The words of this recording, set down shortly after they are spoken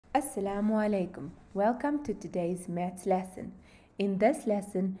Assalamu alaikum. Welcome to today's maths lesson. In this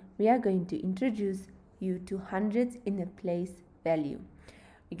lesson, we are going to introduce you to hundreds in a place value.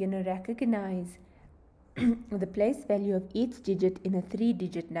 We're going to recognize the place value of each digit in a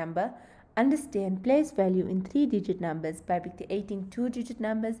 3-digit number, understand place value in 3-digit numbers by creating 2-digit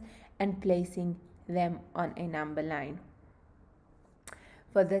numbers and placing them on a number line.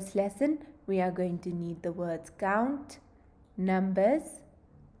 For this lesson, we are going to need the words count, numbers,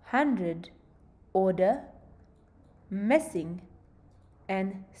 100, order, missing,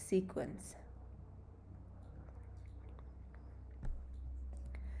 and sequence.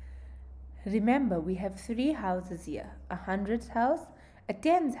 Remember, we have 3 houses here, a hundredth house, a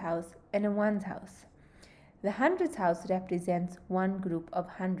tens house, and a ones house. The hundredth house represents one group of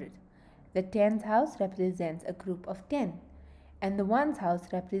 100. The tens house represents a group of 10, and the ones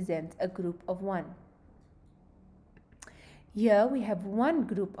house represents a group of 1. Here we have one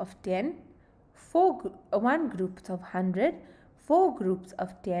group of 10, one group of 100, 4 groups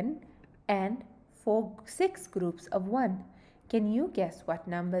of 10, and 6 groups of 1. Can you guess what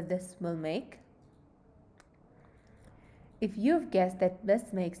number this will make? If you've guessed that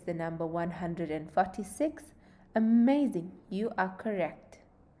this makes the number 146, amazing, you are correct.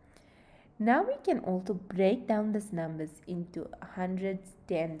 Now we can also break down these numbers into hundreds,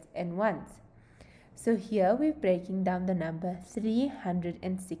 tens, and ones. So here we're breaking down the number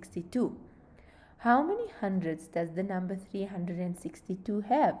 362. How many hundreds does the number 362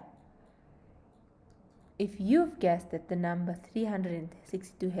 have? If you've guessed that the number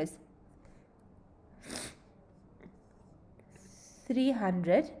 362 has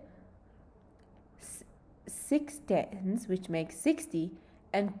 300, 6 tens, which makes 60,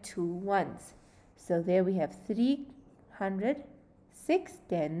 and 2 ones. So there we have 300, 6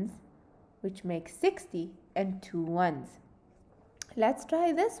 tens, which makes 60, and 2 ones. Let's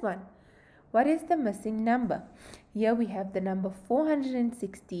try this one. What is the missing number? Here we have the number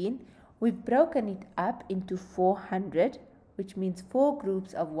 416. We've broken it up into 400, which means 4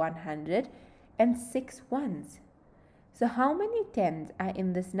 groups of 100, and 6 ones. So how many tens are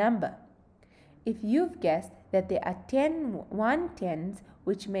in this number? If you've guessed that there are 1 tens,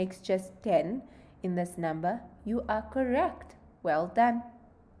 which makes just 10 in this number, you are correct. Well done.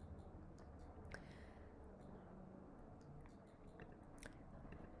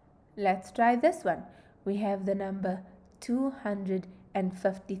 Let's try this one. We have the number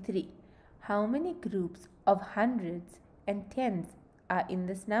 253. How many groups of hundreds and tens are in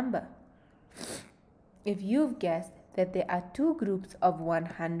this number? If you've guessed that there are 2 groups of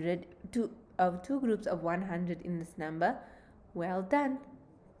 100, two groups of 100 in this number, well done.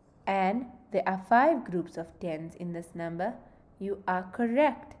 And there are 5 groups of tens in this number, you are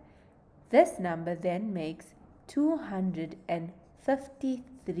correct. This number then makes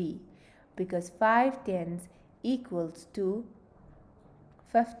 253 because 5 tens equals to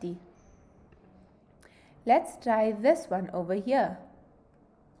 50. Let's try this one over here.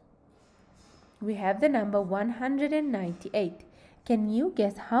 We have the number 198. Can you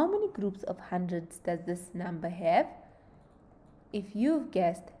guess how many groups of hundreds does this number have? If you've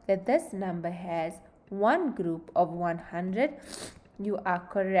guessed that this number has 1 group of 100, you are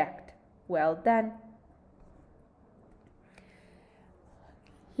correct. Well done.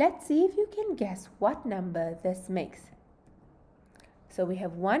 Let's see if you can guess what number this makes. So we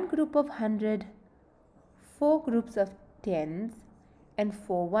have 1 group of 100, 4 groups of tens, and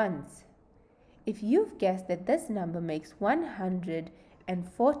 4 ones. If you've guessed that this number makes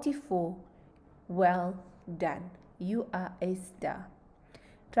 144, well done. You are a star.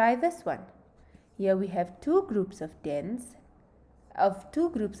 Try this one. Here we have 2 groups of tens, 2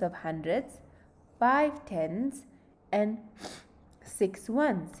 groups of hundreds, 5 tens, and 6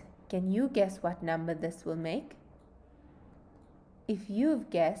 ones. Can you guess what number this will make? If you've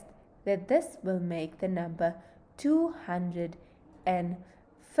guessed that this will make the number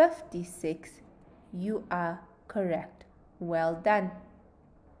 256, you are correct. Well done.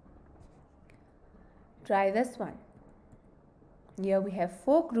 Try this one. Here we have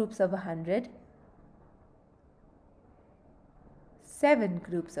 4 groups of 100, 7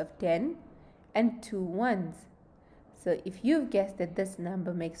 groups of 10, and 2 ones. So if you've guessed that this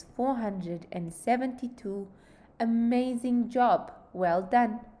number makes 472, amazing job. Well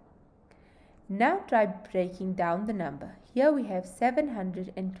done. Now try breaking down the number. Here we have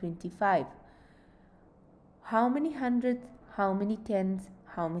 725. How many hundreds, how many tens,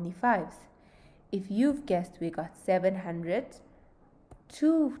 how many fives? If you've guessed we got 700,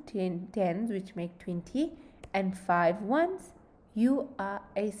 2 tens, which make 20, and 5 ones, you are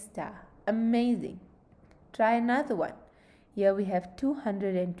a star. Amazing. Try another one. Here we have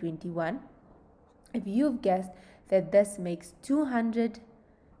 221. If you've guessed that this makes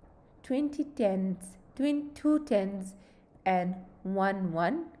 220 tens, 2 tens and 1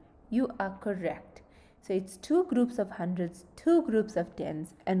 1, you are correct. So it's 2 groups of hundreds, 2 groups of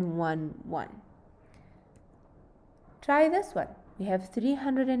tens and 1 1. Try this one. We have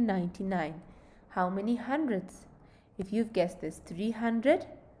 399. How many hundreds? If you've guessed this, 300,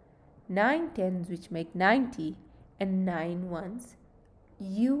 9 tens which make 90 and 9 ones,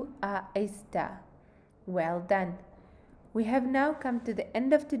 you are a star. Well done. We have now come to the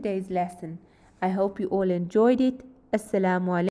end of today's lesson. I hope you all enjoyed it. Assalamu alaikum.